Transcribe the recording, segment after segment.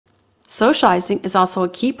Socializing is also a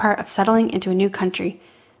key part of settling into a new country.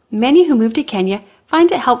 Many who move to Kenya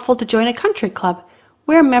find it helpful to join a country club,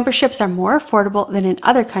 where memberships are more affordable than in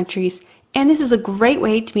other countries, and this is a great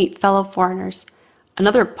way to meet fellow foreigners.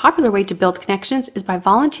 Another popular way to build connections is by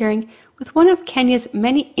volunteering with one of Kenya's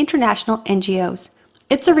many international NGOs.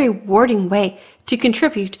 It's a rewarding way to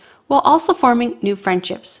contribute while also forming new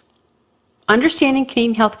friendships. Understanding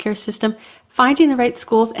Canadian healthcare system, finding the right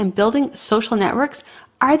schools, and building social networks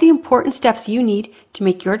are the important steps you need to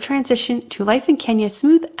make your transition to life in Kenya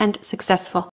smooth and successful.